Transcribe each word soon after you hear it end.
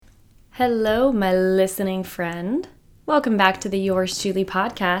Hello, my listening friend. Welcome back to the Yours Truly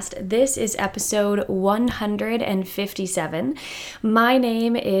podcast. This is episode 157. My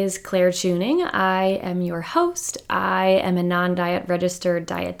name is Claire Tuning. I am your host. I am a non-diet registered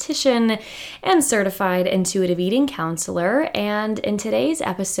dietitian and certified intuitive eating counselor. And in today's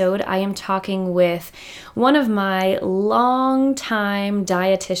episode, I am talking with one of my longtime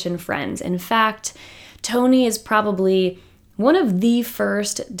dietitian friends. In fact, Toni is probably one of the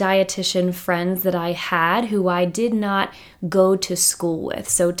first dietitian friends that I had who I did not go to school with.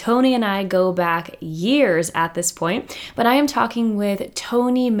 So Toni and I go back years at this point, but I am talking with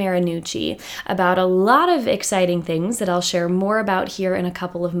Toni Marinucci about a lot of exciting things that I'll share more about here in a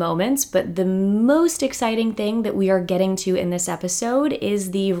couple of moments. But the most exciting thing that we are getting to in this episode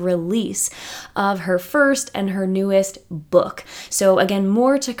is the release of her first and her newest book. So again,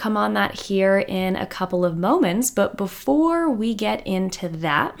 more to come on that here in a couple of moments. But before we get into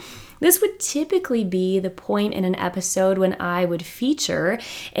that, this would typically be the point in an episode when I would feature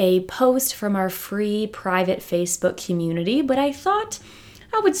a post from our free private Facebook community, but I thought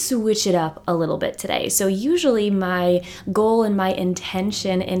I would switch it up a little bit today. So usually my goal and my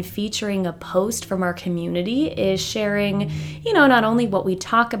intention in featuring a post from our community is sharing, not only what we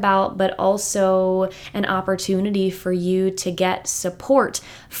talk about, but also an opportunity for you to get support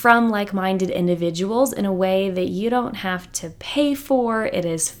from like-minded individuals in a way that you don't have to pay for. It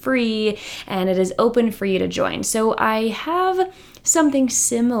is free and it is open for you to join. So I have something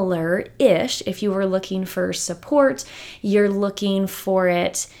similar-ish. If you were looking for support, you're looking for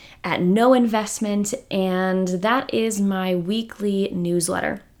it at no investment, and that is my weekly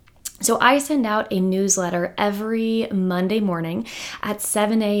newsletter. So I send out a newsletter every Monday morning at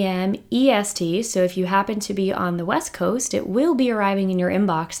 7 a.m. EST. So if you happen to be on the West Coast, it will be arriving in your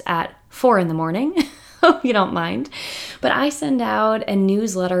inbox at 4 in the morning. Hope you don't mind. But I send out a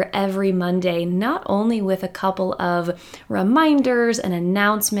newsletter every Monday, not only with a couple of reminders and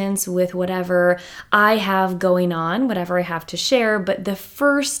announcements with whatever I have going on, whatever I have to share, but the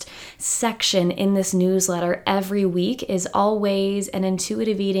first section in this newsletter every week is always an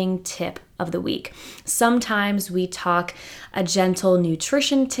intuitive eating tip of the week. Sometimes we talk a gentle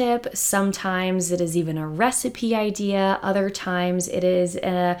nutrition tip. Sometimes it is even a recipe idea. Other times it is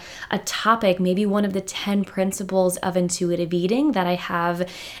a topic, maybe one of the 10 principles of intuitive eating that I have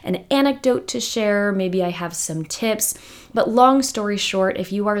an anecdote to share. Maybe I have some tips. But long story short,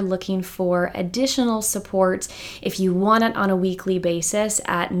 if you are looking for additional support, if you want it on a weekly basis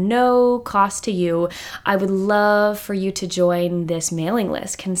at no cost to you, I would love for you to join this mailing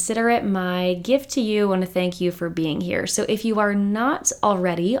list. Consider it my gift to you and a thank you for being here. So if you are not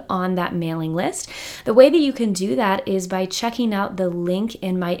already on that mailing list, the way that you can do that is by checking out the link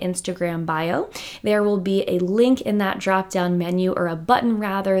in my Instagram bio. There will be a link in that drop-down menu, or a button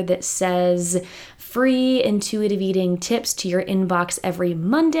rather, that says free intuitive eating tips to your inbox every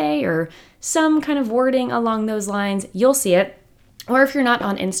Monday, or some kind of wording along those lines. You'll see it. Or if you're not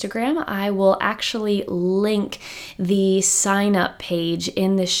on Instagram, I will actually link the sign up page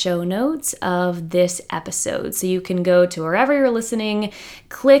in the show notes of this episode. So you can go to wherever you're listening,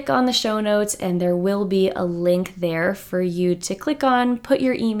 click on the show notes, and there will be a link there for you to click on, put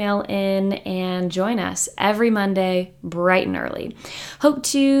your email in, and join us every Monday, bright and early. Hope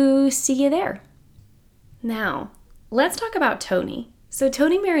to see you there. Now, let's talk about Toni. So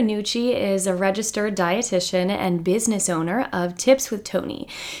Toni Marinucci is a registered dietitian and business owner of Tips with Toni,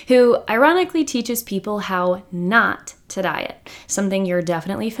 who ironically teaches people how not to diet, something you're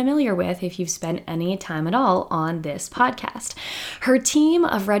definitely familiar with if you've spent any time at all on this podcast. Her team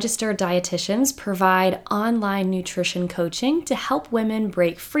of registered dietitians provide online nutrition coaching to help women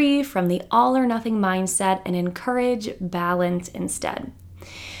break free from the all or nothing mindset and encourage balance instead.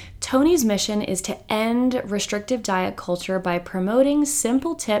 Toni's mission is to end restrictive diet culture by promoting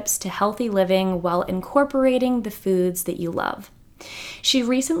simple tips to healthy living while incorporating the foods that you love. She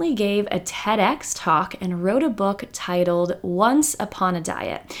recently gave a TEDx talk and wrote a book titled Once Upon a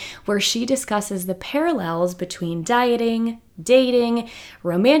Diet, where she discusses the parallels between dieting, dating,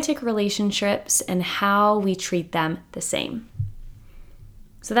 romantic relationships, and how we treat them the same.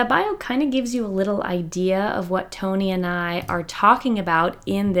 So that bio kind of gives you a little idea of what Toni and I are talking about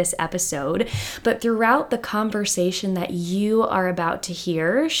in this episode. But throughout the conversation that you are about to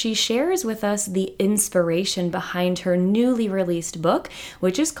hear, she shares with us the inspiration behind her newly released book,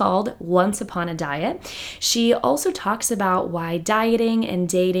 which is called Once Upon a Diet. She also talks about why dieting and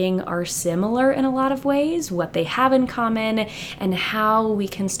dating are similar in a lot of ways, what they have in common, and how we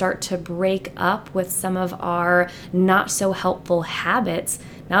can start to break up with some of our not so helpful habits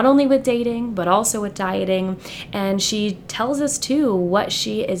not only with dating, but also with dieting. And she tells us too what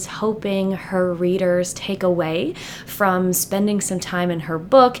she is hoping her readers take away from spending some time in her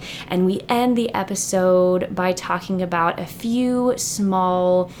book. And we end the episode by talking about a few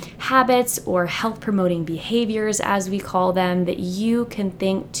small habits or health promoting behaviors, as we call them, that you can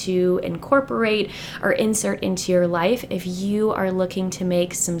think to incorporate or insert into your life if you are looking to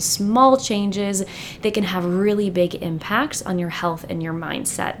make some small changes that can have really big impacts on your health and your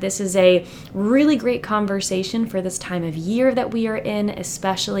mindset. This is a really great conversation for this time of year that we are in,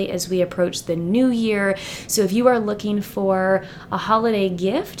 especially as we approach the new year. So if you are looking for a holiday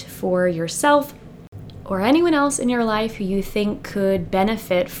gift for yourself, or anyone else in your life who you think could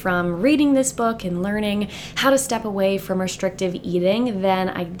benefit from reading this book and learning how to step away from restrictive eating, then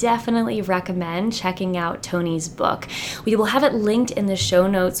I definitely recommend checking out Toni's book. We will have it linked in the show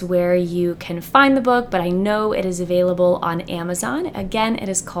notes where you can find the book, but I know it is available on Amazon. Again, it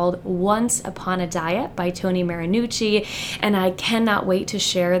is called Once Upon a Diet by Toni Marinucci, and I cannot wait to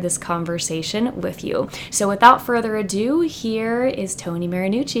share this conversation with you. So without further ado, here is Toni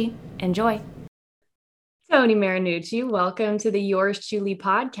Marinucci. Enjoy. Toni Marinucci, welcome to the Yours Truly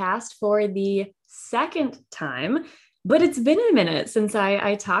podcast for the second time, but it's been a minute since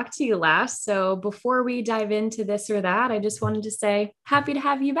I talked to you last. So before we dive into this or that, I just wanted to say happy to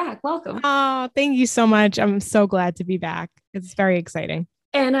have you back. Welcome. Oh, thank you so much. I'm so glad to be back. It's very exciting.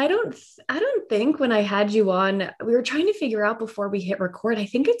 And I don't think when I had you on, we were trying to figure out before we hit record. I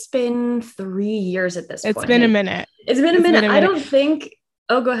think it's been 3 years at this point. It's been a minute. It's been a minute. I don't think.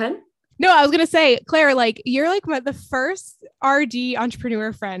 Oh, go ahead. No, I was going to say, Claire, like you're like the first RD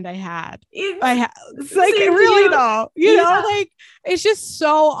entrepreneur friend I had. It's like really though, you know, like it's just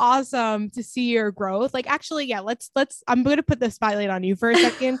so awesome to see your growth. Like actually, yeah, let's, I'm going to put the spotlight on you for a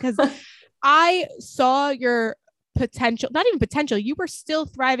second because I saw your potential, not even potential. You were still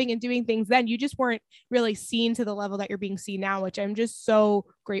thriving and doing things then. You just weren't really seen to the level that you're being seen now, which I'm just so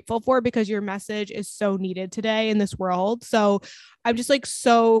grateful for because your message is so needed today in this world. So I'm just like,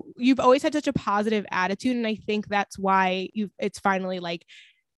 so you've always had such a positive attitude. And I think that's why it's finally like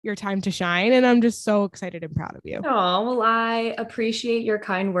your time to shine. And I'm just so excited and proud of you. Oh, well, I appreciate your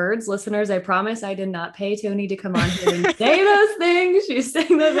kind words. Listeners, I promise I did not pay Toni to come on here and say those things. She's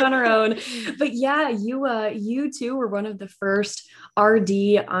saying those on her own. But yeah, you too were one of the first RD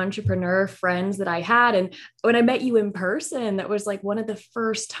entrepreneur friends that I had. And when I met you in person, that was like one of the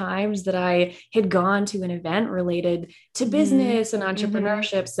first times that I had gone to an event related to business and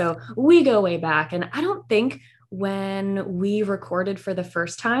entrepreneurship. So we go way back. And I don't think when we recorded for the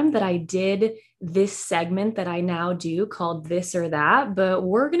first time that I did this segment that I now do called This or That, but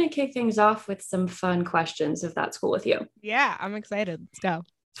we're going to kick things off with some fun questions if that's cool with you. Yeah, I'm excited. Let's go.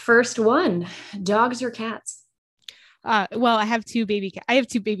 First one, dogs or cats? Well, I have two baby cats. I have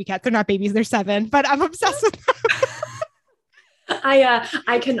two baby cats. They're not babies. They're 7, but I'm obsessed with them.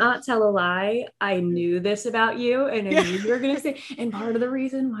 I cannot tell a lie. I knew this about you and I knew you were going to say, and part of the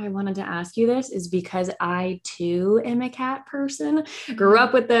reason why I wanted to ask you this is because I too am a cat person, grew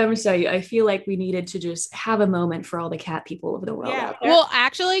up with them. So I feel like we needed to just have a moment for all the cat people of the world. Yeah. Well,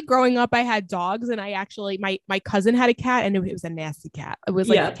 actually growing up, I had dogs and I actually, my cousin had a cat and it was a nasty cat. It was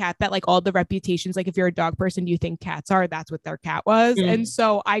like a cat that like all the reputations, like if you're a dog person, you think cats are, that's what their cat was. And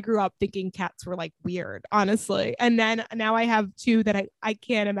so I grew up thinking cats were like weird, honestly. And then now I have 2 that I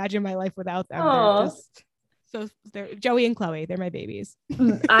can't imagine my life without them. They're Joey and Chloe. They're my babies.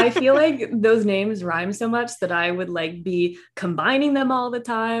 I feel like those names rhyme so much that I would like be combining them all the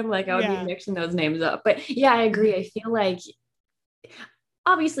time. Like I would be mixing those names up. But yeah, I agree. I feel like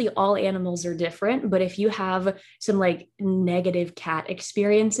obviously all animals are different, but if you have some like negative cat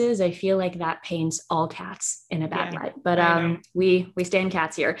experiences, I feel like that paints all cats in a bad light. But we stand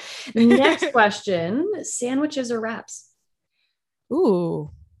cats here. Next question, sandwiches or wraps?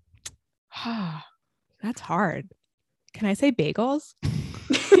 Ooh, that's hard. Can I say bagels?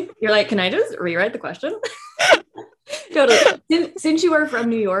 You're like, can I just rewrite the question? Totally. Since you are from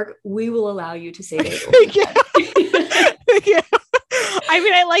New York, we will allow you to say bagels. Yeah. I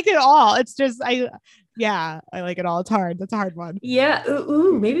mean, I like it all. It's just, I like it all. It's hard. That's a hard one. Yeah.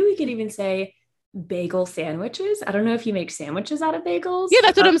 Ooh, maybe we could even say bagel sandwiches. I don't know if you make sandwiches out of bagels. Yeah,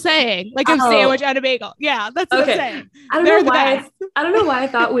 that's what I'm saying. Like a sandwich out of bagel. Yeah, that's what I'm saying. I don't know why I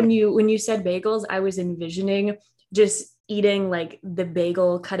thought when you said bagels, I was envisioning just eating like the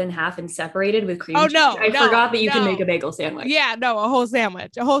bagel cut in half and separated with cream cheese. I forgot that you can make a bagel sandwich. Yeah, no, a whole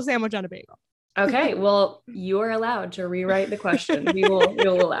sandwich on a bagel. Okay, well, you are allowed to rewrite the question.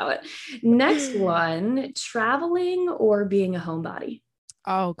 We'll allow it. Next one, traveling or being a homebody?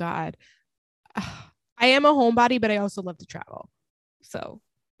 Oh God. I am a homebody, but I also love to travel. So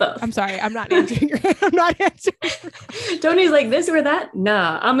Both. I'm sorry. I'm not answering. I'm not answering. Tony's like this or that.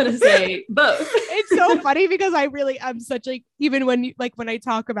 Nah, I'm going to say both. It's so funny because I'm such like, even when when I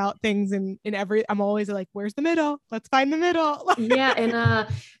talk about things I'm always like, where's the middle? Let's find the middle. Yeah. And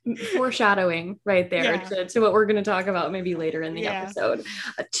foreshadowing right there to what we're going to talk about maybe later in the episode.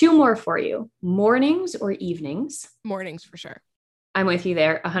 Two more for you. Mornings or evenings? Mornings for sure. I'm with you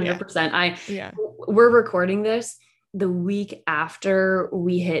there 100%. We're recording this the week after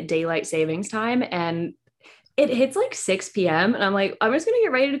we hit daylight savings time, and it hits like 6 p.m. and I'm like, I'm just going to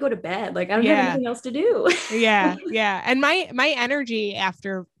get ready to go to bed. Like, I don't have anything else to do. Yeah. And my energy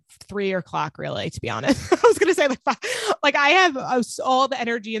after 3 o'clock, really, to be honest, I was going to say like I have all the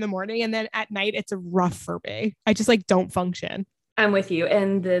energy in the morning, and then at night it's rough for me. I just like don't function. I'm with you.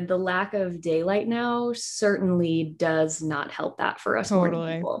 And the lack of daylight now certainly does not help that for us.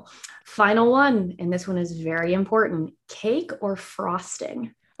 Totally. People. Final one, and this one is very important. Cake or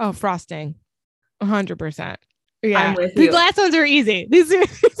frosting? Oh, frosting. 100%. Yeah. I'm with you. The last ones are easy. These are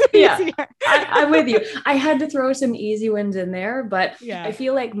easier. I'm with you. I had to throw some easy ones in there, but I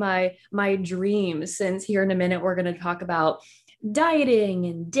feel like my dream, since here in a minute, we're going to talk about dieting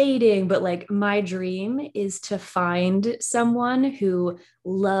and dating, but like my dream is to find someone who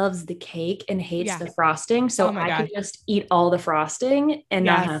loves the cake and hates the frosting, so I can just eat all the frosting and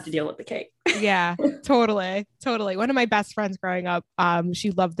not have to deal with the cake. Yeah, totally. One of my best friends growing up,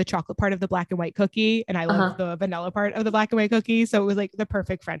 she loved the chocolate part of the black and white cookie, and I loved the vanilla part of the black and white cookie, so it was like the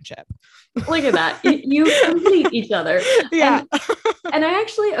perfect friendship. Look at that. You complete each other. And I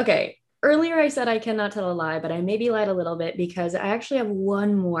actually earlier I said I cannot tell a lie, but I maybe lied a little bit, because I actually have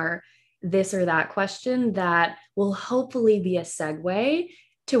one more this or that question that will hopefully be a segue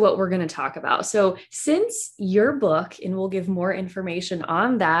to what we're going to talk about. So since your book, and we'll give more information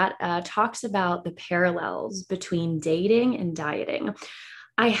on that, talks about the parallels between dating and dieting,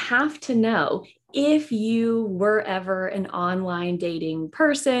 I have to know if you were ever an online dating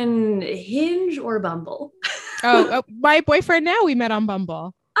person, Hinge or Bumble. My boyfriend now, we met on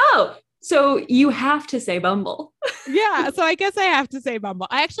Bumble. Oh, so you have to say Bumble. Yeah. So I guess I have to say Bumble.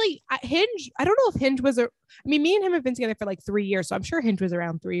 Hinge, I don't know if Hinge was me and him have been together for like 3 years. So I'm sure Hinge was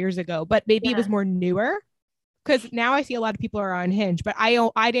around 3 years ago, but maybe it was more newer, because now I see a lot of people are on Hinge, but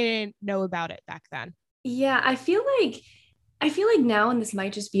I didn't know about it back then. Yeah. I feel like now, and this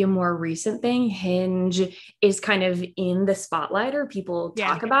might just be a more recent thing, Hinge is kind of in the spotlight, or people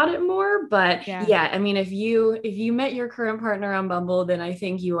talk about it more. But I mean, if you met your current partner on Bumble, then I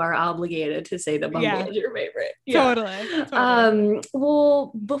think you are obligated to say that Bumble is your favorite. Totally.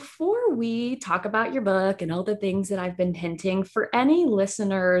 Well, before we talk about your book and all the things that I've been hinting, for any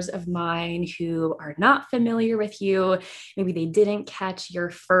listeners of mine who are not familiar with you, maybe they didn't catch your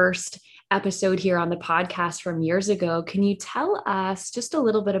first episode here on the podcast from years ago, can you tell us just a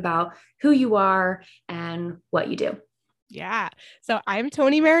little bit about who you are and what you do? Yeah. So I'm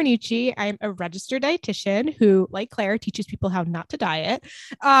Toni Marinucci. I'm a registered dietitian who, like Claire, teaches people how not to diet.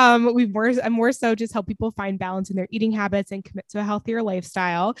 I'm more so just help people find balance in their eating habits and commit to a healthier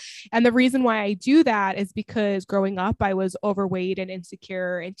lifestyle. And the reason why I do that is because growing up, I was overweight and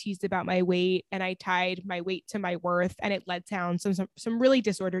insecure and teased about my weight. And I tied my weight to my worth, and it led down some really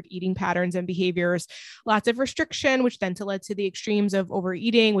disordered eating patterns and behaviors, lots of restriction, which then led to the extremes of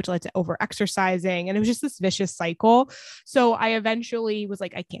overeating, which led to over-exercising. And it was just this vicious cycle. So I eventually was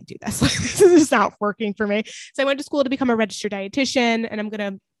like, I can't do this. Like, this is just not working for me. So I went to school to become a registered dietitian, and I'm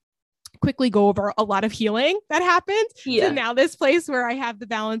going to quickly go over a lot of healing that happened. So now this place where I have the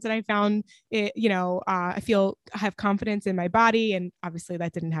balance, and I found it, I have confidence in my body, and obviously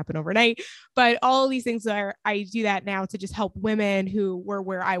that didn't happen overnight, but all of these things I do that now to just help women who were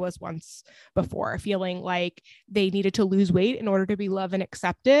where I was once before, feeling like they needed to lose weight in order to be loved and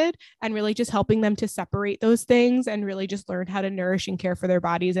accepted, and really just helping them to separate those things and really just learn how to nourish and care for their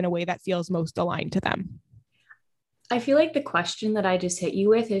bodies in a way that feels most aligned to them. I feel like the question that I just hit you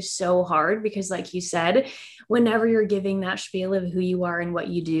with is so hard, because like you said, whenever you're giving that spiel of who you are and what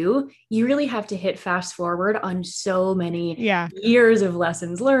you do, you really have to hit fast forward on so many years of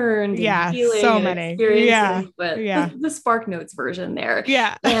lessons learned. And healing so and many experiences, but the Spark Notes version there.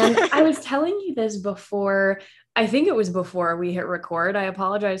 And I was telling you this before. I think it was before we hit record. I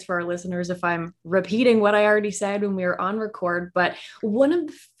apologize for our listeners if I'm repeating what I already said when we were on record, but one of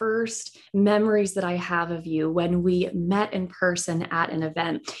the first memories that I have of you, when we met in person at an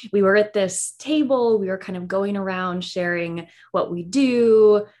event, we were at this table, we were kind of going around sharing what we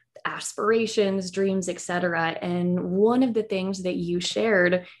do, aspirations, dreams, etc. And one of the things that you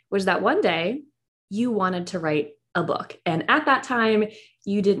shared was that one day you wanted to write a book. And at that time,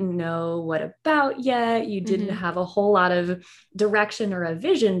 you didn't know what about yet. You didn't Mm-hmm. have a whole lot of direction or a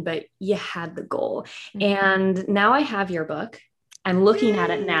vision, but you had the goal. Mm-hmm. And now I have your book. I'm looking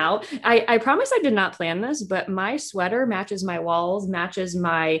at it now. I promise I did not plan this, but my sweater matches my walls, matches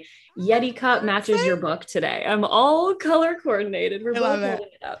my Yeti cup, matches your book today. I'm all color coordinated. We're I both love it.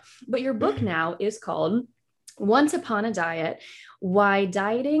 holding it up. But your book now is called Once Upon a Diet: Why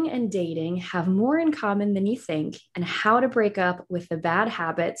Dieting and Dating Have More in Common Than You Think, and How to Break Up with the Bad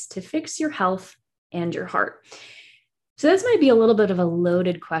Habits to Fix Your Health and Your Heart. So this might be a little bit of a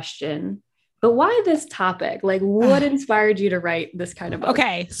loaded question, but why this topic? Like, what inspired you to write this kind of book?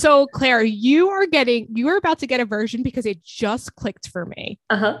 Okay. So Claire, you are about to get a version because it just clicked for me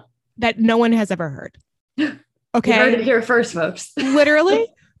that no one has ever heard. Okay. You heard it here first, folks. Literally.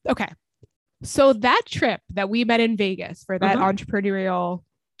 Okay. So that trip that we met in Vegas for that entrepreneurial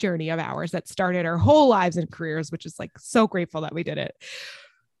journey of ours that started our whole lives and careers, which is like so grateful that we did it.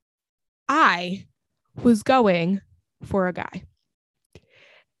 I was going for a guy.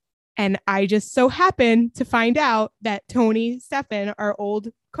 And I just so happened to find out that Toni Stefan, our old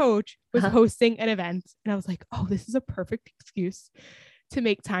coach, was hosting an event. And I was like, oh, this is a perfect excuse to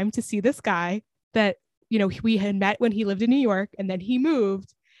make time to see this guy that, you know, we had met when he lived in New York and then he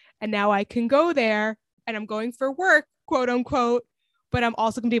moved. And now I can go there and I'm going for work, quote unquote, but I'm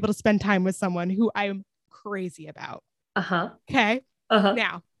also going to be able to spend time with someone who I'm crazy about. Okay.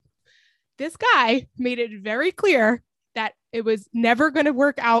 Now, this guy made it very clear that it was never going to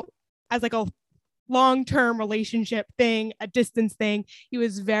work out as like a long-term relationship thing, a distance thing. He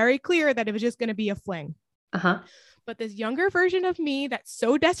was very clear that it was just going to be a fling. But this younger version of me that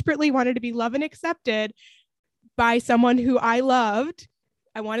so desperately wanted to be loved and accepted by someone who I loved,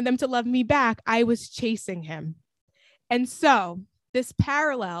 I wanted them to love me back. I was chasing him. And so this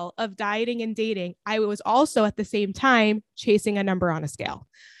parallel of dieting and dating, I was also at the same time chasing a number on a scale,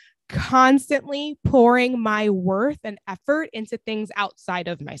 constantly pouring my worth and effort into things outside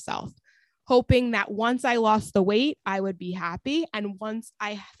of myself, hoping that once I lost the weight, I would be happy. And once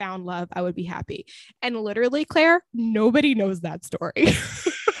I found love, I would be happy. And literally, Claire, nobody knows that story.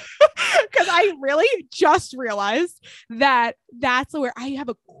 Because I really just realized that that's where I have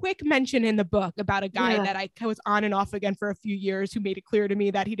a quick mention in the book about a guy that I was on and off again for a few years who made it clear to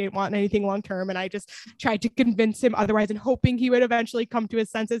me that he didn't want anything long term. And I just tried to convince him otherwise and hoping he would eventually come to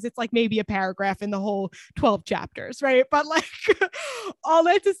his senses. It's like maybe a paragraph in the whole 12 chapters, right? But like all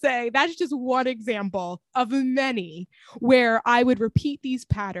that to say, that's just one example of many where I would repeat these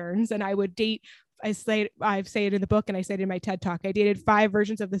patterns and I would date. I say it in the book and I say it in my TED talk. I dated 5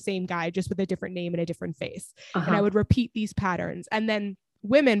 versions of the same guy, just with a different name and a different face. And I would repeat these patterns. And then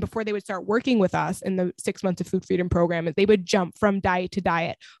women, before they would start working with us in the 6 months of food freedom program, they would jump from diet to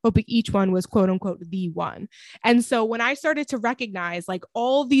diet, hoping each one was quote unquote the one. And so when I started to recognize like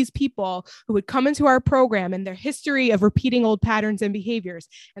all these people who would come into our program and their history of repeating old patterns and behaviors,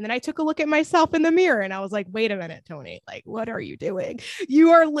 and then I took a look at myself in the mirror and I was like, wait a minute, Toni, like, what are you doing? You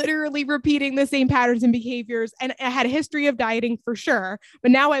are literally repeating the same patterns and behaviors. And I had a history of dieting for sure,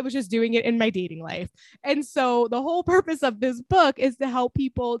 but now I was just doing it in my dating life. And so the whole purpose of this book is to help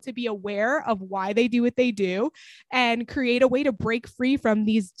people to be aware of why they do what they do and create a way to break free from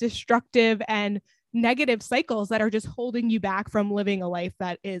these destructive and negative cycles that are just holding you back from living a life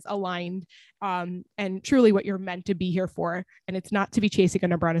that is aligned and truly what you're meant to be here for. And it's not to be chasing a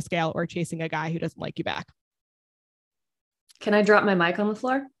number on a scale or chasing a guy who doesn't like you back. Can I drop my mic on the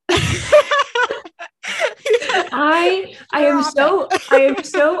floor? I am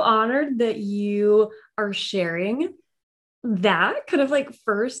so honored that you are sharing that kind of like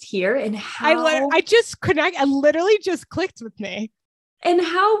first here and how I just connect. I literally just clicked with me and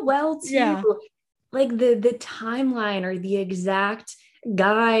how well too, like the timeline or the exact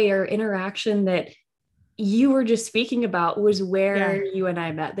guy or interaction that you were just speaking about was where you and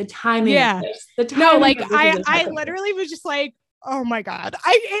I met. The timing of this, I literally was just like, oh my God,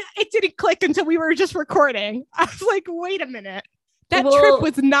 it didn't click until we were just recording. I was like, wait a minute. That trip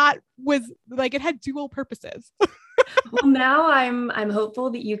was like, it had dual purposes. Well, now I'm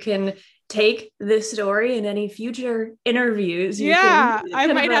hopeful that you can take this story in any future interviews. I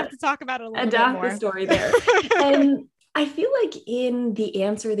might have to talk about it a little bit more. Adapt the story there. And I feel like in the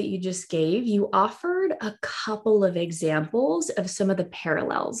answer that you just gave, you offered a couple of examples of some of the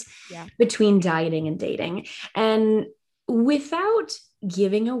parallels between dieting and dating. And without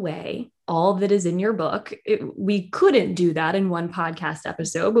giving away all that is in your book, we couldn't do that in one podcast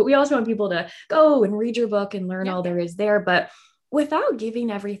episode, but we also want people to go and read your book and learn all there is there. But without giving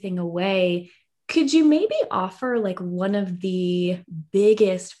everything away, could you maybe offer like one of the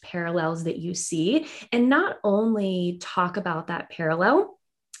biggest parallels that you see and not only talk about that parallel,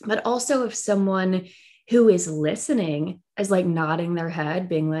 but also if someone who is listening is like nodding their head,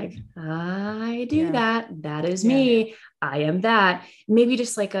 being like, I do that. That is me. I am that. Maybe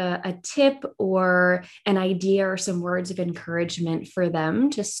just like a tip or an idea or some words of encouragement for them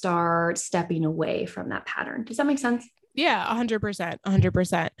to start stepping away from that pattern. Does that make sense? Yeah, 100%,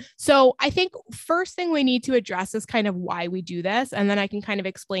 100%. So I think first thing we need to address is kind of why we do this. And then I can kind of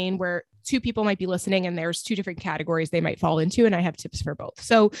explain where two people might be listening and there's two different categories they might fall into. And I have tips for both.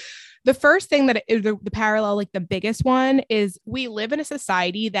 So the first thing that is the parallel, like the biggest one, is we live in a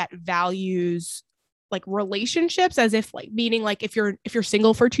society that values like relationships as if like meaning like if you're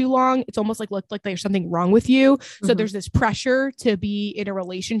single for too long, it's almost like look like there's something wrong with you. So there's this pressure to be in a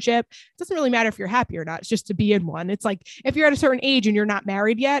relationship. It doesn't really matter if you're happy or not. It's just to be in one. It's like if you're at a certain age and you're not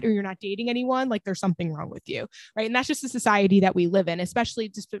married yet or you're not dating anyone, like there's something wrong with you, right? And that's just the society that we live in, especially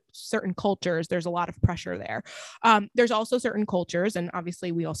just certain cultures. There's a lot of pressure there. There's also certain cultures, and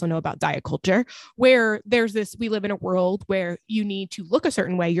obviously we also know about diet culture, where there's this, we live in a world where you need to look a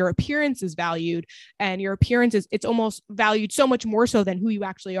certain way. Your appearance is valued, and your appearance is, it's almost valued so much more so than who you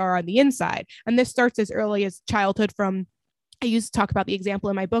actually are on the inside. And this starts as early as childhood. From, I used to talk about the example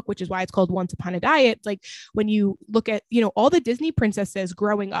in my book, which is why it's called Once Upon a Diet. It's like when you look at, all the Disney princesses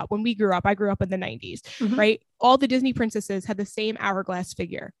growing up, when we grew up, I grew up in the 90s, right? All the Disney princesses had the same hourglass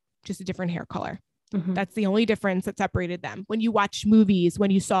figure, just a different hair color. That's the only difference that separated them. When you watch movies,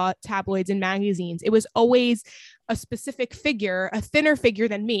 when you saw tabloids and magazines, it was always a specific figure, a thinner figure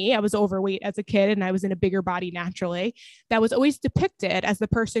than me. I was overweight as a kid and I was in a bigger body naturally. That was always depicted as the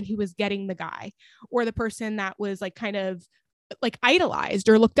person who was getting the guy, or the person that was like kind of like idolized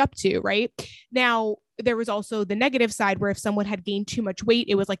or looked up to, right? Now, there was also the negative side where if someone had gained too much weight,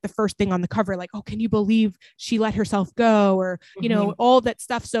 it was like the first thing on the cover, like, oh, can you believe she let herself go? Or, all that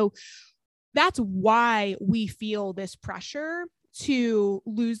stuff. So that's why we feel this pressure to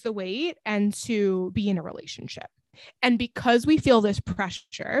lose the weight and to be in a relationship. And because we feel this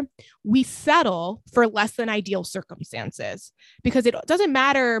pressure, we settle for less than ideal circumstances, because it doesn't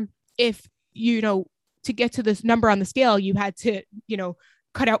matter if, to get to this number on the scale, you had to,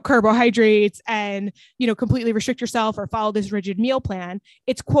 cut out carbohydrates and, completely restrict yourself or follow this rigid meal plan.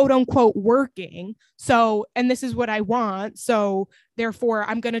 It's quote unquote working. So, and this is what I want. So therefore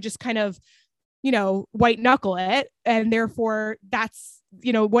I'm going to just kind of, white knuckle it. And therefore that's,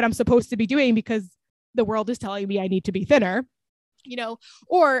 what I'm supposed to be doing because the world is telling me I need to be thinner,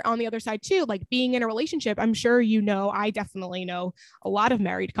 or on the other side too, like being in a relationship. I'm sure, I definitely know a lot of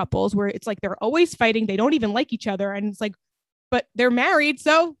married couples where it's like, they're always fighting. They don't even like each other. And it's like, but they're married,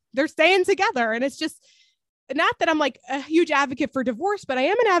 so they're staying together. And it's just, not that I'm like a huge advocate for divorce, but I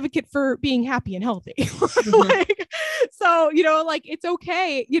am an advocate for being happy and healthy. So, like it's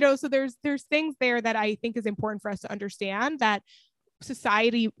okay, so there's things there that I think is important for us to understand, that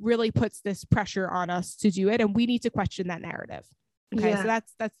society really puts this pressure on us to do it. And we need to question that narrative. Okay. So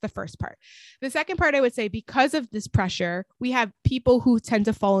that's the first part. The second part, I would say, because of this pressure, we have people who tend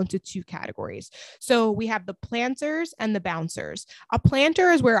to fall into two categories. So we have the planters and the bouncers. A planter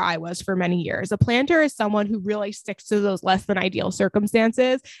is where I was for many years. A planter is someone who really sticks to those less than ideal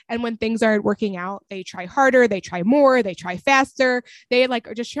circumstances. And when things aren't working out, they try harder, they try more, they try faster. They like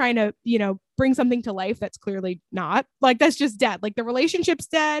are just trying to, bring something to life that's clearly not, like, that's just dead. Like the relationship's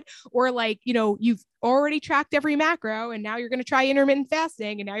dead, or like, you've already tracked every macro and now you're going to try intermittent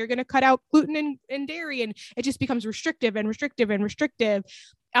fasting and now you're going to cut out gluten and dairy, and it just becomes restrictive and restrictive and restrictive.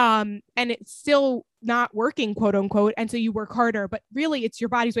 And it's still not working, quote unquote. And so you work harder, but really it's your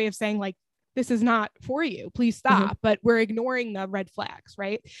body's way of saying like, this is not for you, please stop. But we're ignoring the red flags,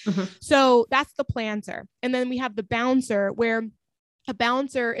 right? So that's the planter. And then we have the bouncer, where a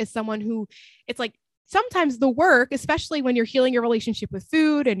bouncer is someone who, it's like, sometimes the work, especially when you're healing your relationship with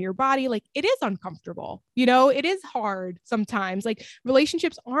food and your body, like it is uncomfortable, it is hard sometimes. Like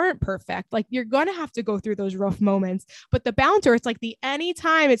relationships aren't perfect. Like you're going to have to go through those rough moments, but the bouncer, it's like any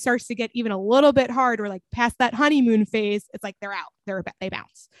time it starts to get even a little bit hard, or like past that honeymoon phase, it's like they're out, they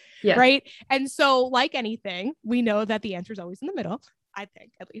bounce. Yeah. Right. And so like anything, we know that the answer is always in the middle. I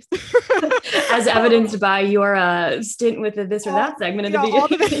think, at least. As evidenced by your stint with this or that segment in the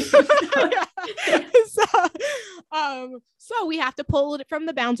beginning. So we have to pull it from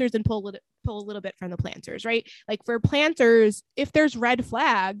the bouncers and pull a little bit from the planters, right? Like for planters, if there's red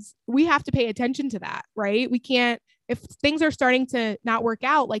flags, we have to pay attention to that, right? We can't, if things are starting to not work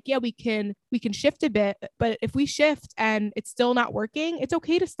out, like, yeah, we can shift a bit, but if we shift and it's still not working, it's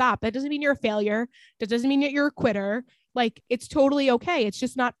okay to stop. That doesn't mean you're a failure. That doesn't mean that you're a quitter. Like, it's totally okay. It's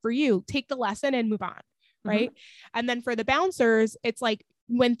just not for you. Take the lesson and move on. Right. And then for the bouncers, it's like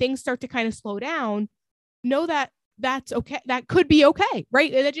when things start to kind of slow down, know that that's okay. That could be okay,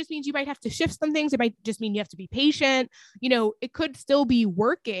 right? That just means you might have to shift some things. It might just mean you have to be patient. It could still be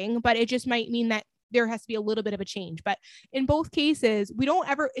working, but it just might mean that there has to be a little bit of a change. But in both cases,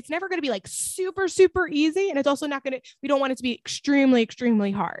 it's never going to be like super, super easy. And it's also we don't want it to be extremely,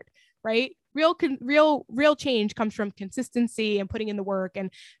 extremely hard, right? Real change comes from consistency and putting in the work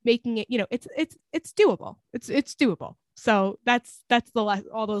and making it, it's doable. It's doable. So that's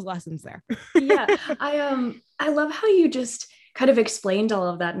all those lessons there. Yeah. I love how you just kind of explained all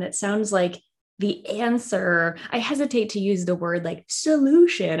of that. And it sounds like the answer, I hesitate to use the word like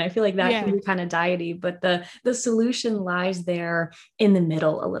solution. I feel like that can be kind of diety, but the solution lies there in the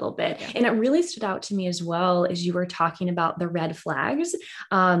middle a little bit. Yeah. And it really stood out to me as well as you were talking about the red flags.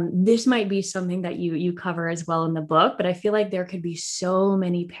 This might be something that you cover as well in the book, but I feel like there could be so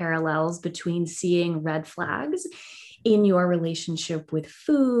many parallels between seeing red flags in your relationship with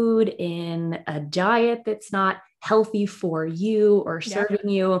food, in a diet that's not healthy for you or serving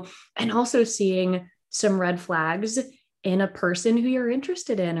you, and also seeing some red flags in a person who you're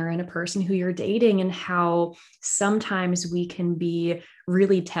interested in or in a person who you're dating, and how sometimes we can be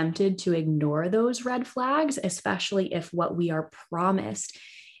really tempted to ignore those red flags, especially if what we are promised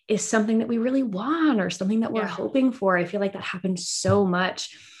is something that we really want or something that we're hoping for. I feel like that happens so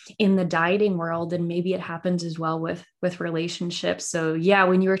much in the dieting world, and maybe it happens as well with relationships. So yeah,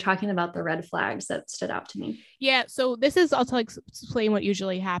 when you were talking about the red flags, that stood out to me. Yeah. So I'll explain what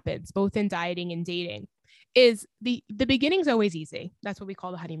usually happens both in dieting and dating. Is the beginning's always easy. That's what we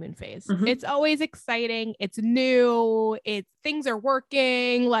call the honeymoon phase. Mm-hmm. It's always exciting. It's new. Things are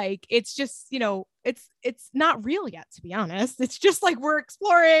working. Like, it's just, it's not real yet, to be honest. It's just like we're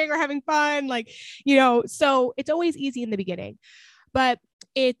exploring or having fun. Like, so it's always easy in the beginning, but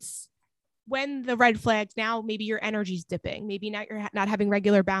it's when the red flags, now maybe your energy's dipping, maybe now you're not having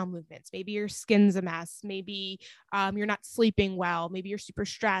regular bowel movements, maybe your skin's a mess, maybe you're not sleeping well, maybe you're super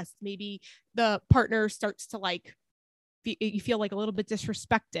stressed, maybe the partner starts to you feel like a little bit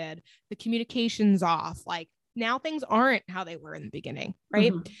disrespected, the communication's off, like now things aren't how they were in the beginning,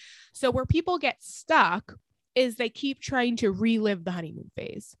 right? Mm-hmm. So where people get stuck is they keep trying to relive the honeymoon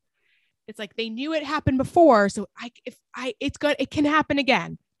phase. It's like they knew it happened before, so it can happen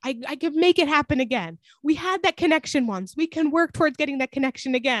again. I could make it happen again. We had that connection once. We can work towards getting that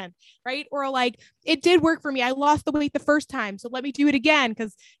connection again, right? Or like, it did work for me. I lost the weight the first time, so let me do it again,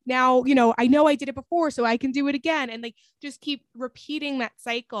 because now, I know I did it before, so I can do it again. And like, just keep repeating that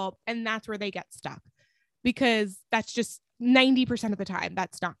cycle. And that's where they get stuck, because that's just 90% of the time,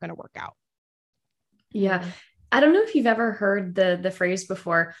 that's not going to work out. Yeah. I don't know if you've ever heard the phrase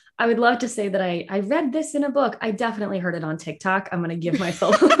before. I would love to say that I read this in a book. I definitely heard it on TikTok. I'm going to give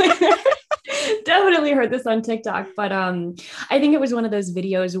myself definitely heard this on TikTok, but I think it was one of those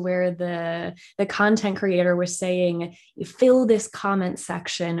videos where the content creator was saying, fill this comment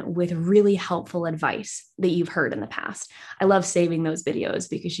section with really helpful advice that you've heard in the past. I love saving those videos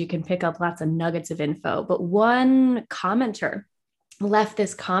because you can pick up lots of nuggets of info. But one commenter left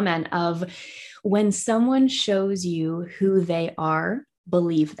this comment of, when someone shows you who they are,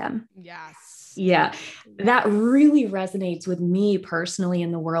 believe them. Yes. Yeah. That really resonates with me personally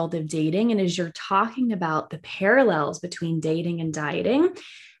in the world of dating. And as you're talking about the parallels between dating and dieting,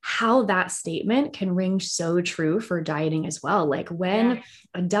 how that statement can ring so true for dieting as well. Like when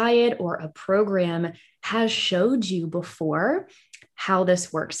a diet or a program has showed you before how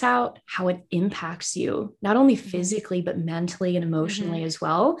this works out, how it impacts you, not only physically, but mentally and emotionally as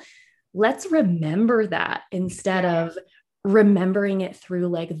well. Let's remember that instead of remembering it through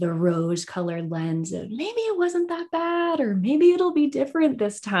like the rose colored lens of maybe it wasn't that bad, or maybe it'll be different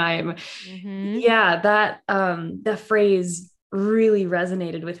this time. Mm-hmm. Yeah. That, the phrase really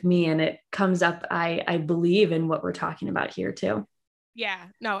resonated with me, and it comes up, I believe, in what we're talking about here too. Yeah,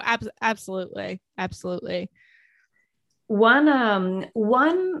 no, absolutely. Absolutely. One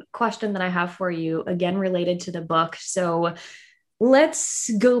question that I have for you, again, related to the book. So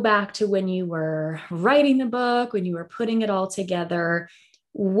let's go back to when you were writing the book, when you were putting it all together.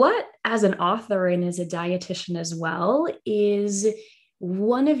 What, as an author and as a dietitian as well, is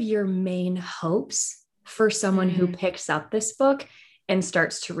one of your main hopes for someone who picks up this book and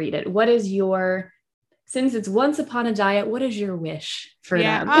starts to read it? What is since it's once upon a diet, what is your wish for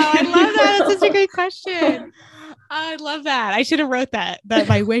them? Oh, I love that. That's such a great question. I love that. I should have wrote that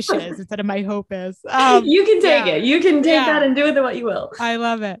my wish is instead of my hope is. You can take it. You can take that and do with it what you will. I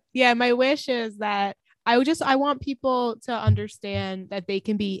love it. Yeah. My wish is that I want people to understand that they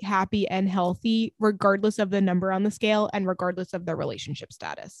can be happy and healthy regardless of the number on the scale and regardless of their relationship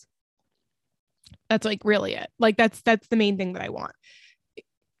status. That's like really it. Like that's the main thing that I want.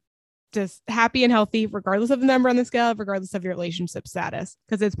 just happy and healthy, regardless of the number on the scale, regardless of your relationship status,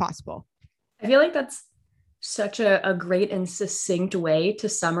 because it's possible. I feel like that's such a great and succinct way to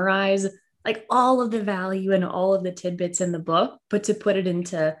summarize like all of the value and all of the tidbits in the book, but to put it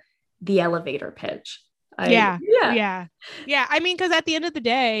into the elevator pitch. Yeah. I mean, because at the end of the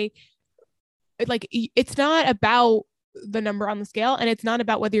day, like, it's not about the number on the scale, and it's not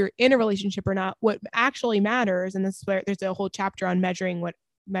about whether you're in a relationship or not. What actually matters, and this is where there's a whole chapter on measuring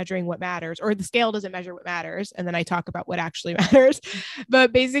what matters, or the scale doesn't measure what matters, and then I talk about what actually matters.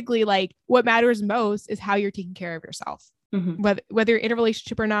 But basically, like, what matters most is how you're taking care of yourself. Mm-hmm. Whether you're in a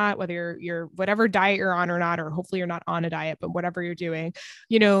relationship or not, whether you're whatever diet you're on or not, or hopefully you're not on a diet, but whatever you're doing,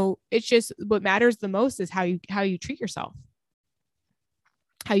 you know, it's just what matters the most is how you treat yourself,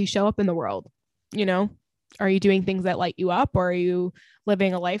 how you show up in the world. You know, are you doing things that light you up, or are you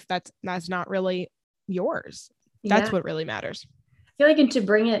living a life that's not really yours? That's what really matters. I feel like, and to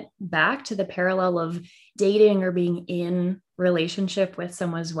bring it back to the parallel of dating or being in relationship with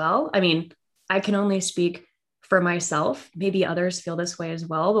someone as well. I mean, I can only speak for myself. Maybe others feel this way as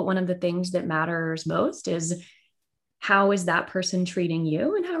well. But one of the things that matters most is, how is that person treating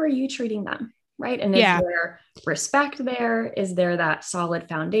you, and how are you treating them? Right. And is there respect there? Is there that solid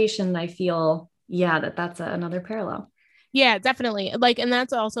foundation? I feel, that's another parallel. Yeah, definitely. Like, and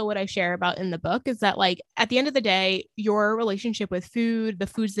that's also what I share about in the book, is that, like, at the end of the day, your relationship with food, the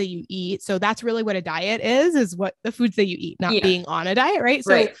foods that you eat. So that's really what a diet is what the foods that you eat, not being on a diet. Right.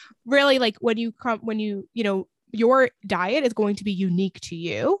 So really, like, when you know, your diet is going to be unique to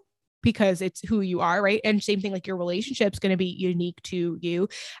you because it's who you are. Right. And same thing, like, your relationship is going to be unique to you.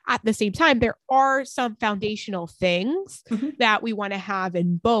 At the same time, there are some foundational things that we want to have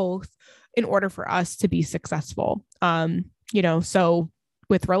in both in order for us to be successful. You know, so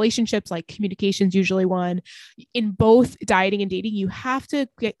with relationships, like, communication's usually one. In both dieting and dating, you have to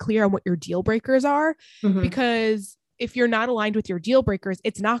get clear on what your deal breakers are, because if you're not aligned with your deal breakers,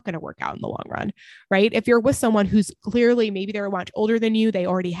 it's not going to work out in the long run, right? If you're with someone who's clearly, maybe they're much older than you, they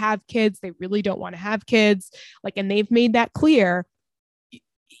already have kids, they really don't want to have kids, like, and they've made that clear,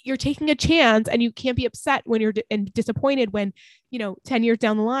 you're taking a chance, and you can't be upset when you're and disappointed when, you know, 10 years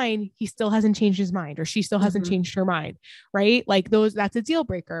down the line, he still hasn't changed his mind, or she still hasn't changed her mind. Right. Like, that's a deal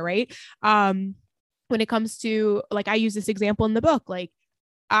breaker. Right. When it comes to, like, I use this example in the book, like,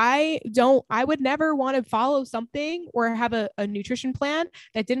 I would never want to follow something or have a nutrition plan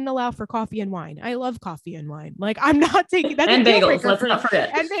that didn't allow for coffee and wine. I love coffee and wine. Like, I'm not taking that. And bagels. Let's not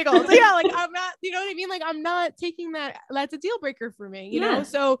forget. And bagels. Yeah. Like, I'm not, you know what I mean? Like, I'm not taking that. That's a deal breaker for me, you know?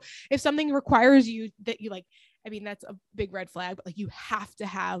 So if something requires you that you, like, I mean, that's a big red flag, but, like, you have to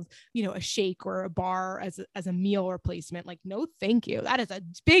have, you know, a shake or a bar as a meal replacement. Like, no, thank you. That is a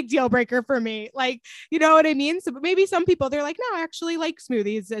big deal breaker for me. Like, you know what I mean? So maybe some people, they're like, no, I actually like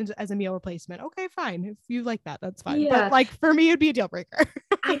smoothies as a meal replacement. Okay, fine. If you like that, that's fine. Yeah. But, like, for me, it'd be a deal breaker.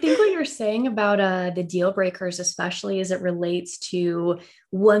 I think what you're saying about the deal breakers, especially as it relates to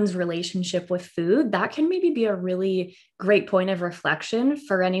one's relationship with food, that can maybe be a really great point of reflection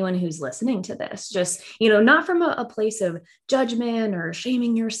for anyone who's listening to this. Just, you know, not from a place of judgment or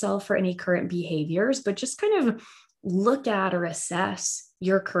shaming yourself for any current behaviors, but just kind of look at or assess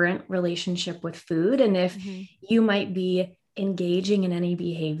your current relationship with food. And if you might be engaging in any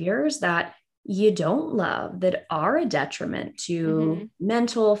behaviors that you don't love, that are a detriment to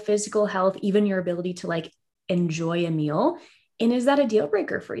mental, physical health, even your ability to, like, enjoy a meal. And is that a deal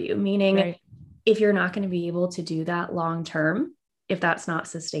breaker for you? Meaning, if you're not going to be able to do that long term, if that's not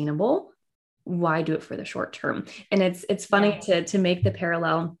sustainable, why do it for the short term? And it's funny to make the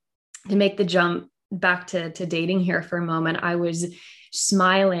parallel, to make the jump back to dating here for a moment. I was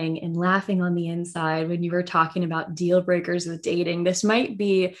smiling and laughing on the inside when you were talking about deal breakers with dating. This might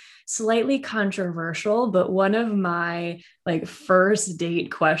be slightly controversial, but one of my, like, first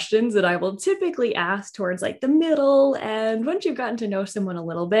date questions that I will typically ask towards, like, the middle, and once you've gotten to know someone a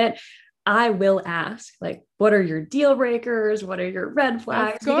little bit, I will ask, like, what are your deal breakers? What are your red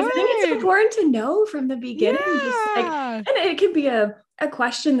flags? Because I think it's important to know from the beginning. Just, like, and it can be a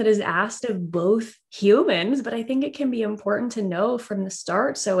question that is asked of both humans, but I think it can be important to know from the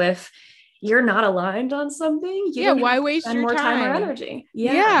start. So if you're not aligned on something, why waste your more time or energy?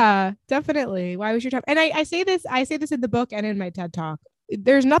 Yeah, definitely. Why waste your time? And I say this in the book and in my TED talk.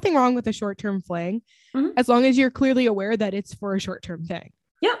 There's nothing wrong with a short-term fling, as long as you're clearly aware that it's for a short-term thing.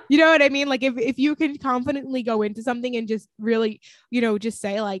 Yeah. You know what I mean? Like, if you can confidently go into something and just really, you know, just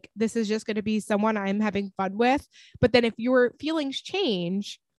say, like, this is just going to be someone I'm having fun with. But then if your feelings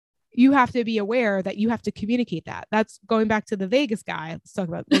change, you have to be aware that you have to communicate that. That's going back to the Vegas guy. Let's talk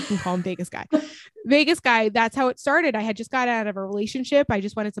about, we can call him Vegas guy. Vegas guy, that's how it started. I had just got out of a relationship. I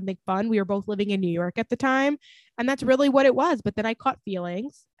just wanted something fun. We were both living in New York at the time. And that's really what it was. But then I caught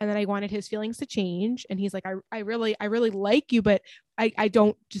feelings, and then I wanted his feelings to change. And he's like, I really like you, but I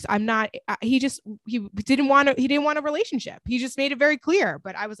don't just, I'm not, he didn't want a relationship. He just made it very clear.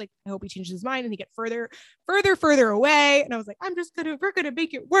 But I was like, I hope he changes his mind and he get further away. And I was like, we're going to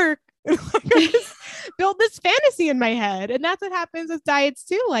make it work. I just build this fantasy in my head. And that's what happens with diets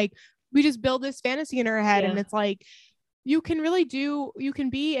too. Like, we just build this fantasy in our head, and it's like, you can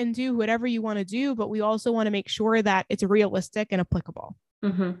be and do whatever you want to do, but we also want to make sure that it's realistic and applicable.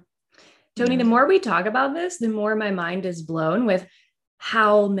 Mm-hmm. Toni, the more we talk about this, the more my mind is blown with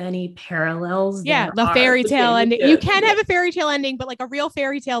how many parallels. The fairy tale ending. You can have a fairy tale ending, but like a real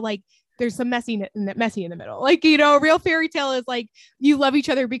fairy tale, like there's some messy in the middle. Like, a real fairy tale is like, you love each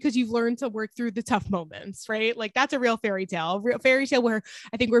other because you've learned to work through the tough moments, right? Like, that's a real fairy tale. A real fairy tale where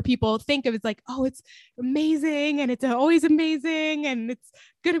I think where people think of it's like, oh, it's amazing and it's always amazing and it's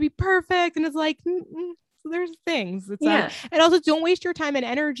going to be perfect. And it's like, so there's things. It's and also don't waste your time and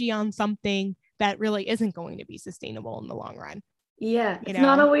energy on something that really isn't going to be sustainable in the long run. Yeah, it's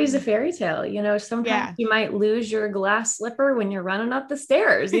not always a fairy tale. Sometimes you might lose your glass slipper when you're running up the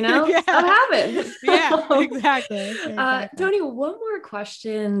stairs, Stuff happens. Exactly. Toni, one more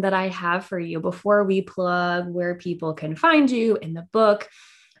question that I have for you before we plug where people can find you in the book.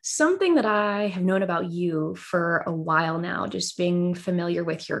 Something that I have known about you for a while now, just being familiar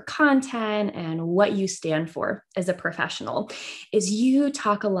with your content and what you stand for as a professional, is you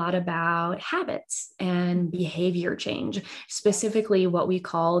talk a lot about habits and behavior change, specifically what we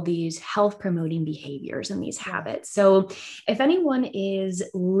call these health promoting behaviors and these habits. So if anyone is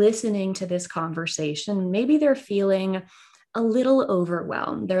listening to this conversation, maybe they're feeling a little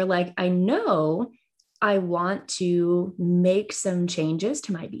overwhelmed. They're like, I know I want to make some changes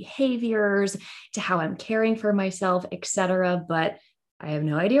to my behaviors, to how I'm caring for myself, etc. But I have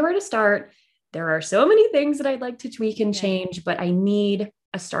no idea where to start. There are so many things that I'd like to tweak and change, but I need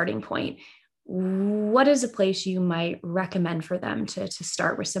a starting point. What is a place you might recommend for them to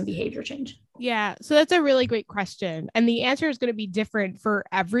start with some behavior change? Yeah, so that's a really great question. And the answer is going to be different for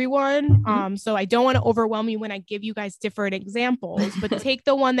everyone. So I don't want to overwhelm you when I give you guys different examples, but take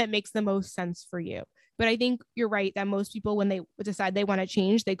the one that makes the most sense for you. But I think you're right that most people, when they decide they want to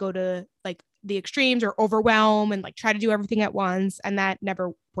change, they go to like the extremes or overwhelm and like try to do everything at once. And that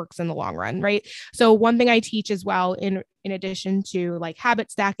never works in the long run. Right. So one thing I teach as well, in addition to like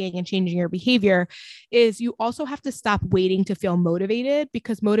habit stacking and changing your behavior, is you also have to stop waiting to feel motivated,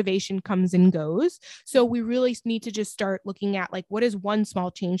 because motivation comes and goes. So we really need to just start looking at like, what is one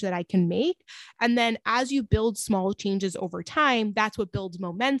small change that I can make? And then as you build small changes over time, that's what builds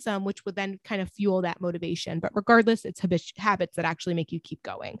momentum, which would then kind of fuel that motivation. But regardless, it's habits that actually make you keep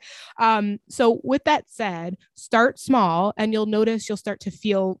going. So with that said, start small and you'll notice you'll start to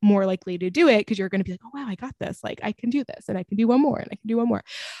feel more likely to do it, because you're going to be like, oh, wow, I got this. Like I can do this, and I can do one more, and I can do one more.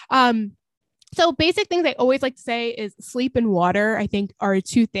 So basic things I always like to say is sleep and water, I think, are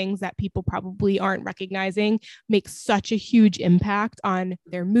two things that people probably aren't recognizing make such a huge impact on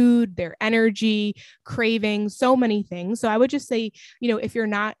their mood, their energy, cravings, so many things. So I would just say,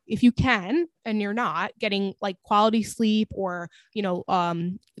 if you can, and you're not getting like quality sleep or,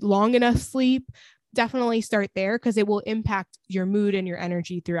 long enough sleep, definitely start there, because it will impact your mood and your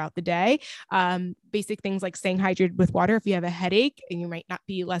energy throughout the day. Basic things like staying hydrated with water. If you have a headache and you might not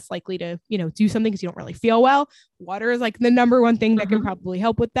be less likely to, do something because you don't really feel well, water is like the number one thing that can probably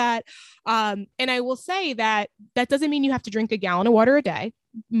help with that. And I will say that doesn't mean you have to drink a gallon of water a day.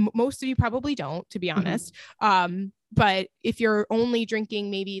 Most of you probably don't, to be honest. But if you're only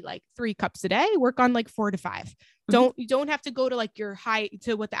drinking maybe like 3 cups a day, work on like 4 to 5. You don't have to go to like your high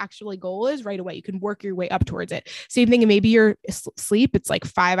to what the actual goal is right away. You can work your way up towards it. Same thing. And maybe your sleep, it's like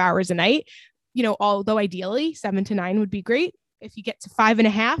 5 hours a night, although ideally 7 to 9 would be great. If you get to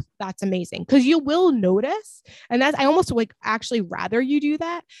 5.5, that's amazing, because you will notice. And I almost like actually rather you do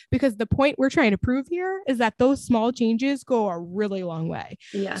that, because the point we're trying to prove here is that those small changes go a really long way.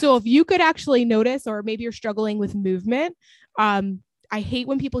 Yeah. So if you could actually notice, or maybe you're struggling with movement, I hate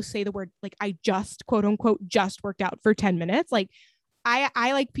when people say the word, like, I just quote unquote, just worked out for 10 minutes. Like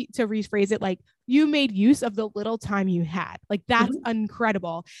I like to rephrase it like, you made use of the little time you had. Like that's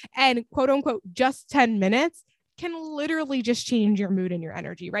incredible. And quote unquote, just 10 minutes can literally just change your mood and your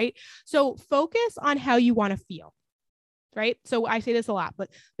energy, right? So focus on how you want to feel. right? So I say this a lot, but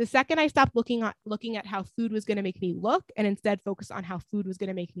the second I stopped looking at how food was going to make me look and instead focus on how food was going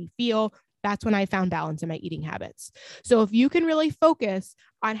to make me feel, that's when I found balance in my eating habits. So if you can really focus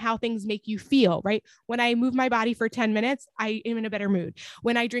on how things make you feel, right? When I move my body for 10 minutes, I am in a better mood.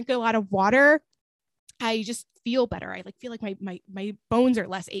 When I drink a lot of water, I just feel better. I feel like my bones are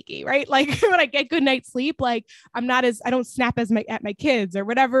less achy, right? Like when I get good night's sleep, like I don't snap at my kids or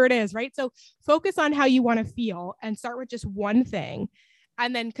whatever it is, right? So focus on how you want to feel and start with just one thing.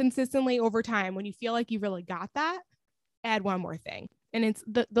 And then consistently over time, when you feel like you really got that, add one more thing. And it's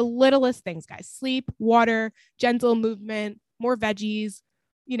the littlest things, guys: sleep, water, gentle movement, more veggies,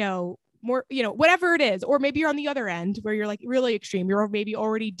 more, whatever it is. Or maybe you're on the other end where you're like really extreme. You're maybe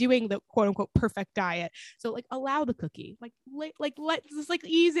already doing the quote unquote perfect diet. So like allow the cookie, let's just like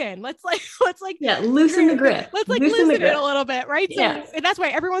ease in. Let's loosen the grip. Let's loosen it a little bit. Right. Yeah. So that's why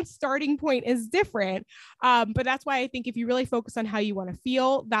everyone's starting point is different. But that's why I think if you really focus on how you want to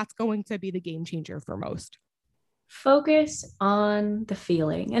feel, that's going to be the game changer for most. Focus on the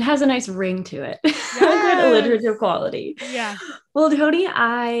feeling. It has a nice ring to it. Yes. Good alliterative quality. Yeah. Well, Toni,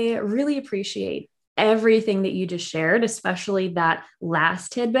 I really appreciate everything that you just shared, especially that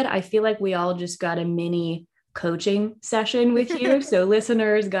last tidbit. I feel like we all just got a mini coaching session with you. So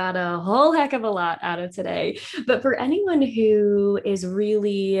listeners got a whole heck of a lot out of today. But for anyone who is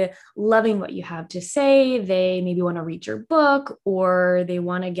really loving what you have to say, they maybe want to read your book or they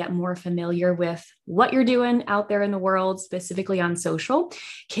want to get more familiar with what you're doing out there in the world, specifically on social,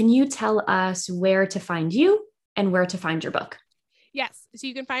 can you tell us where to find you and where to find your book? Yes. So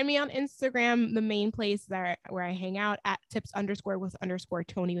you can find me on Instagram, the main place where I hang out at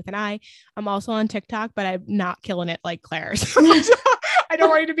tips_with_Toni with an I. I'm also on TikTok, but I'm not killing it like Claire. So I don't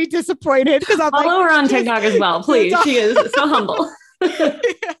want you to be disappointed because I'm follow her on TikTok as well, please. She is so humble.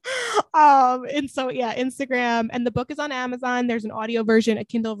 And so Instagram, and the book is on Amazon. There's an audio version, a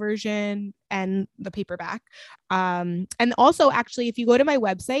Kindle version, and the paperback. And also actually, if you go to my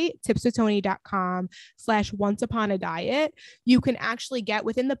website, tipswithtoni.com/onceuponadiet, you can actually get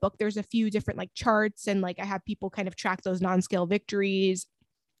within the book. There's a few different like charts and like I have people kind of track those non-scale victories.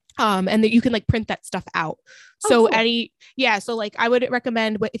 And that you can like print that stuff out. So cool. So like I would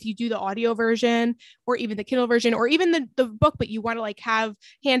recommend if you do the audio version or even the Kindle version or even the book, but you want to like have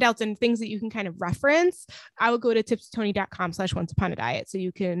handouts and things that you can kind of reference, I would go to tipswithtoni.com/onceuponadiet. So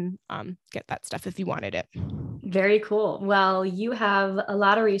you can get that stuff if you wanted it. Very cool. Well, you have a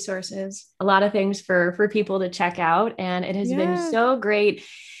lot of resources, a lot of things for people to check out. And it has been so great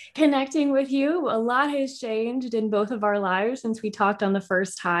connecting with you. A lot has changed in both of our lives since we talked on the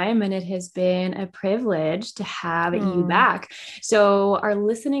first time, and it has been a privilege to have you back. So our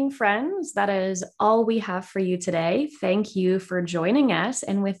listening friends, that is all we have for you today. Thank you for joining us.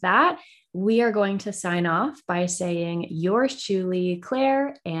 And with that, we are going to sign off by saying yours truly,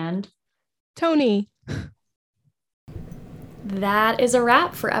 Claire and Toni. That is a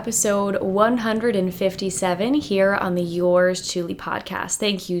wrap for episode 157 here on the Yours Truly podcast.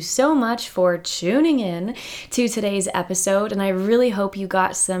 Thank you so much for tuning in to today's episode, and I really hope you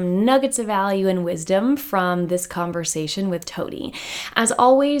got some nuggets of value and wisdom from this conversation with Toni. As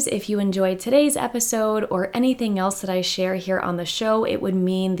always, if you enjoyed today's episode or anything else that I share here on the show, it would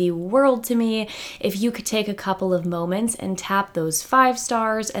mean the world to me if you could take a couple of moments and tap those 5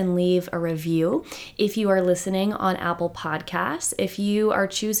 stars and leave a review. If you are listening on Apple Podcasts, if you are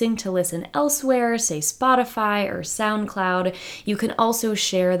choosing to listen elsewhere, say Spotify or SoundCloud, you can also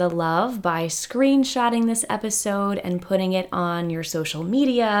share the love by screenshotting this episode and putting it on your social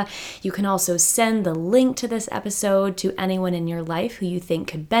media. You can also send the link to this episode to anyone in your life who you think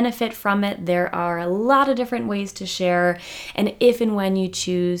could benefit from it. There are a lot of different ways to share, and if and when you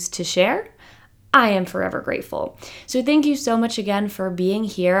choose to share, I am forever grateful. So thank you so much again for being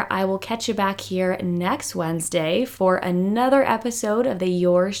here. I will catch you back here next Wednesday for another episode of the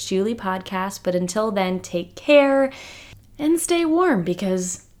Yours Truly podcast. But until then, take care and stay warm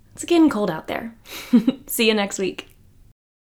because it's getting cold out there. See you next week.